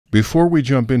Before we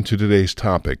jump into today's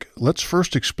topic, let's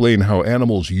first explain how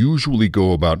animals usually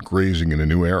go about grazing in a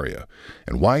new area,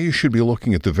 and why you should be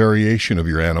looking at the variation of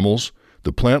your animals,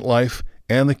 the plant life,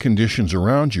 and the conditions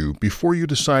around you before you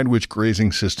decide which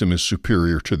grazing system is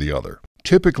superior to the other.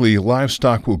 Typically,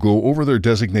 livestock will go over their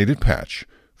designated patch,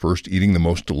 first eating the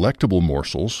most delectable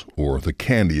morsels, or the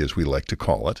candy as we like to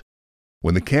call it.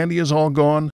 When the candy is all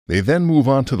gone, they then move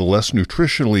on to the less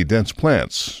nutritionally dense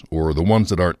plants, or the ones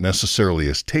that aren't necessarily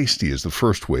as tasty as the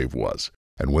first wave was.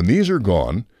 And when these are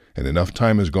gone, and enough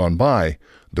time has gone by,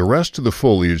 the rest of the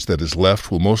foliage that is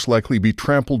left will most likely be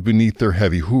trampled beneath their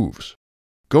heavy hooves.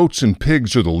 Goats and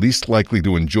pigs are the least likely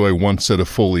to enjoy one set of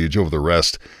foliage over the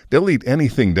rest. They'll eat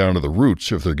anything down to the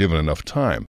roots if they're given enough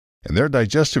time, and their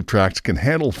digestive tracts can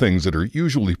handle things that are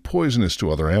usually poisonous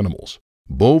to other animals.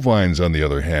 Bovines, on the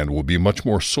other hand, will be much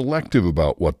more selective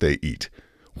about what they eat,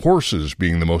 horses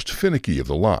being the most finicky of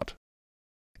the lot.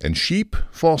 And sheep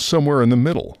fall somewhere in the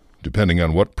middle, depending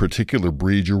on what particular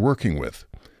breed you're working with.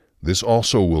 This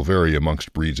also will vary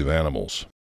amongst breeds of animals.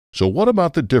 So what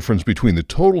about the difference between the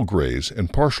total graze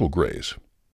and partial graze?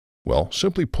 Well,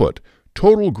 simply put,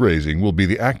 total grazing will be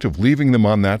the act of leaving them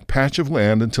on that patch of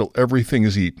land until everything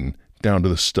is eaten, down to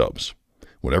the stubs.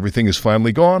 When everything is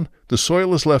finally gone, the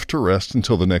soil is left to rest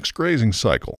until the next grazing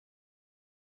cycle.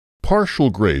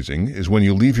 Partial grazing is when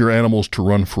you leave your animals to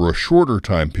run for a shorter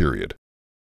time period.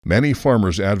 Many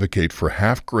farmers advocate for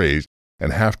half grazed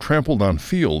and half trampled on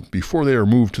field before they are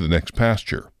moved to the next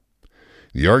pasture.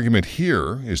 The argument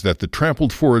here is that the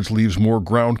trampled forage leaves more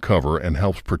ground cover and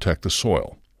helps protect the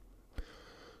soil.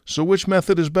 So which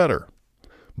method is better?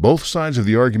 Both sides of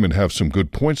the argument have some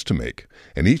good points to make,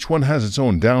 and each one has its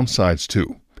own downsides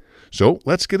too. So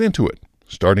let's get into it,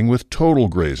 starting with total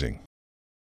grazing.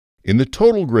 In the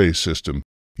total graze system,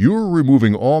 you are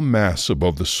removing all mass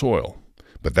above the soil,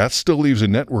 but that still leaves a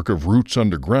network of roots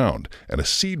underground and a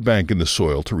seed bank in the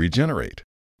soil to regenerate.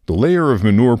 The layer of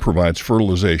manure provides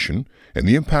fertilization, and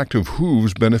the impact of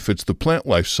hooves benefits the plant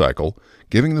life cycle,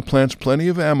 giving the plants plenty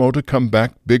of ammo to come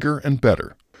back bigger and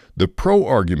better. The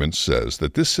pro-argument says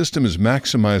that this system is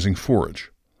maximizing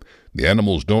forage. The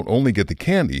animals don't only get the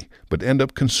candy, but end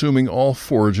up consuming all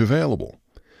forage available.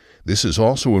 This is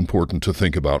also important to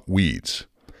think about weeds.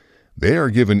 They are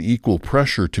given equal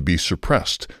pressure to be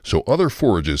suppressed, so other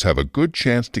forages have a good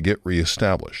chance to get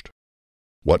reestablished.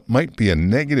 What might be a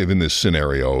negative in this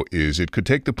scenario is it could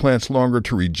take the plants longer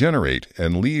to regenerate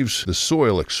and leaves the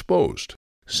soil exposed.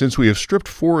 Since we have stripped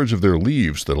forage of their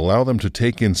leaves that allow them to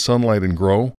take in sunlight and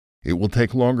grow, it will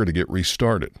take longer to get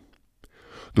restarted.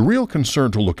 The real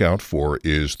concern to look out for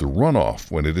is the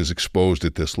runoff when it is exposed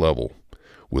at this level.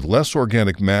 With less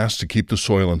organic mass to keep the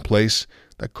soil in place,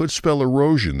 that could spell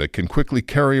erosion that can quickly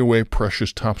carry away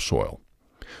precious topsoil.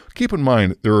 Keep in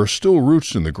mind, there are still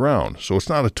roots in the ground, so it's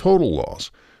not a total loss,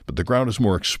 but the ground is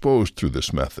more exposed through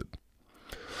this method.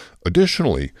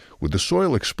 Additionally, with the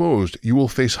soil exposed, you will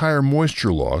face higher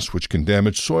moisture loss, which can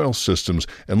damage soil systems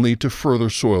and lead to further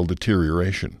soil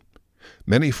deterioration.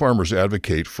 Many farmers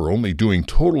advocate for only doing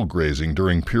total grazing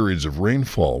during periods of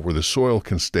rainfall where the soil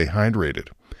can stay hydrated.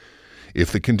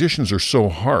 If the conditions are so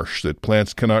harsh that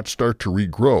plants cannot start to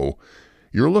regrow,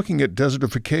 you're looking at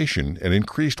desertification and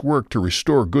increased work to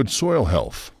restore good soil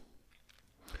health.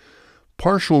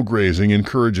 Partial grazing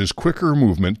encourages quicker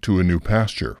movement to a new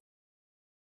pasture.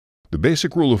 The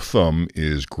basic rule of thumb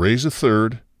is graze a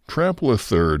third, trample a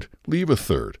third, leave a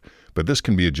third, but this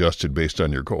can be adjusted based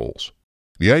on your goals.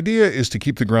 The idea is to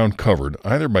keep the ground covered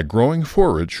either by growing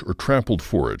forage or trampled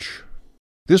forage.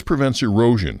 This prevents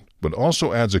erosion, but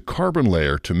also adds a carbon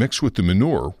layer to mix with the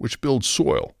manure, which builds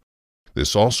soil.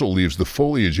 This also leaves the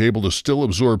foliage able to still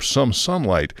absorb some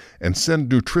sunlight and send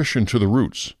nutrition to the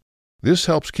roots. This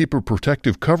helps keep a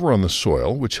protective cover on the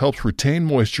soil, which helps retain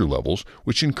moisture levels,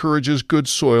 which encourages good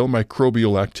soil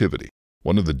microbial activity.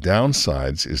 One of the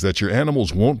downsides is that your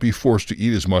animals won't be forced to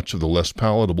eat as much of the less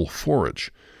palatable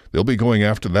forage. They'll be going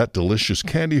after that delicious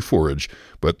candy forage,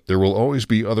 but there will always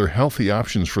be other healthy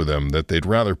options for them that they'd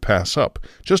rather pass up,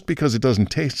 just because it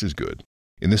doesn't taste as good.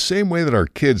 In the same way that our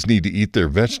kids need to eat their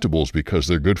vegetables because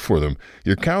they're good for them,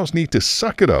 your cows need to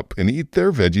suck it up and eat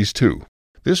their veggies too.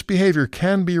 This behavior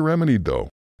can be remedied though,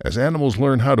 as animals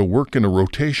learn how to work in a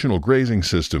rotational grazing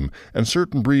system, and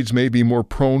certain breeds may be more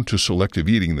prone to selective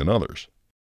eating than others.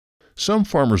 Some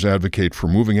farmers advocate for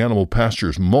moving animal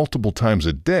pastures multiple times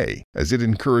a day, as it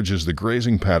encourages the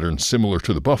grazing pattern similar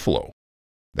to the buffalo.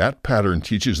 That pattern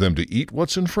teaches them to eat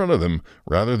what's in front of them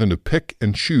rather than to pick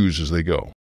and choose as they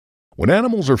go. When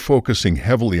animals are focusing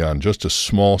heavily on just a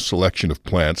small selection of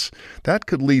plants, that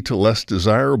could lead to less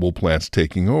desirable plants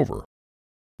taking over.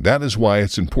 That is why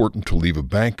it's important to leave a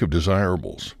bank of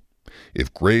desirables.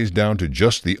 If grazed down to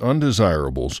just the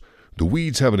undesirables, the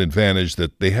weeds have an advantage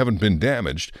that they haven't been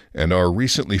damaged and are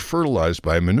recently fertilized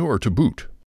by manure to boot.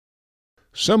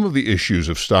 Some of the issues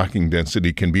of stocking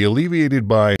density can be alleviated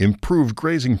by improved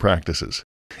grazing practices.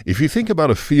 If you think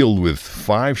about a field with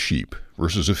 5 sheep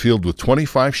versus a field with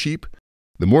 25 sheep,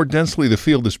 the more densely the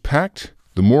field is packed,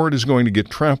 the more it is going to get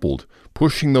trampled,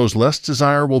 pushing those less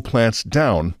desirable plants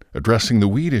down, addressing the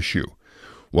weed issue.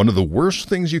 One of the worst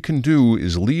things you can do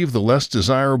is leave the less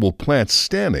desirable plants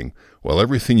standing while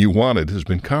everything you wanted has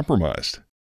been compromised.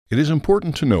 It is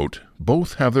important to note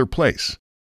both have their place.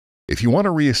 If you want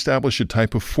to reestablish a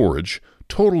type of forage,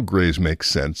 total graze makes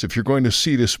sense if you're going to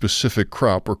seed a specific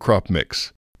crop or crop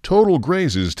mix. Total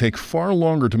grazes take far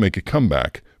longer to make a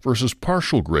comeback versus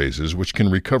partial grazes, which can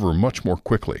recover much more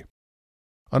quickly.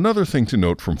 Another thing to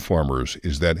note from farmers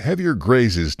is that heavier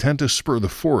grazes tend to spur the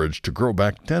forage to grow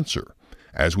back denser.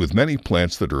 As with many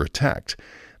plants that are attacked,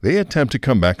 they attempt to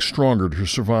come back stronger to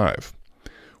survive.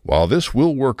 While this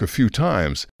will work a few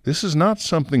times, this is not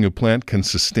something a plant can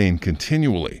sustain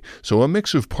continually, so a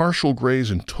mix of partial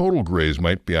graze and total graze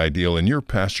might be ideal in your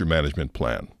pasture management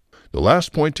plan. The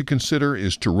last point to consider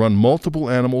is to run multiple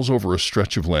animals over a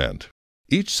stretch of land.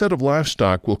 Each set of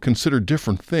livestock will consider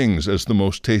different things as the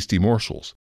most tasty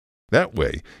morsels. That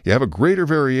way, you have a greater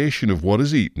variation of what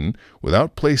is eaten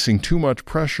without placing too much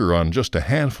pressure on just a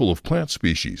handful of plant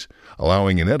species,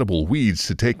 allowing inedible weeds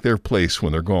to take their place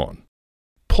when they're gone.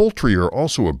 Poultry are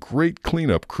also a great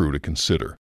cleanup crew to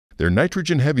consider. Their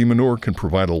nitrogen-heavy manure can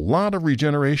provide a lot of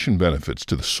regeneration benefits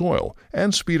to the soil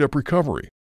and speed up recovery.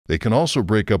 They can also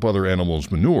break up other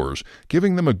animals' manures,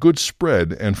 giving them a good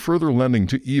spread and further lending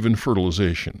to even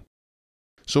fertilization.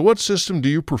 So what system do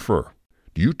you prefer?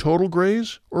 Do you total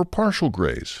graze or partial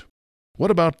graze?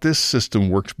 What about this system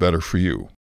works better for you?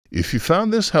 If you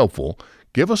found this helpful,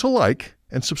 give us a like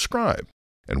and subscribe,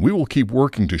 and we will keep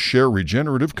working to share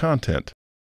regenerative content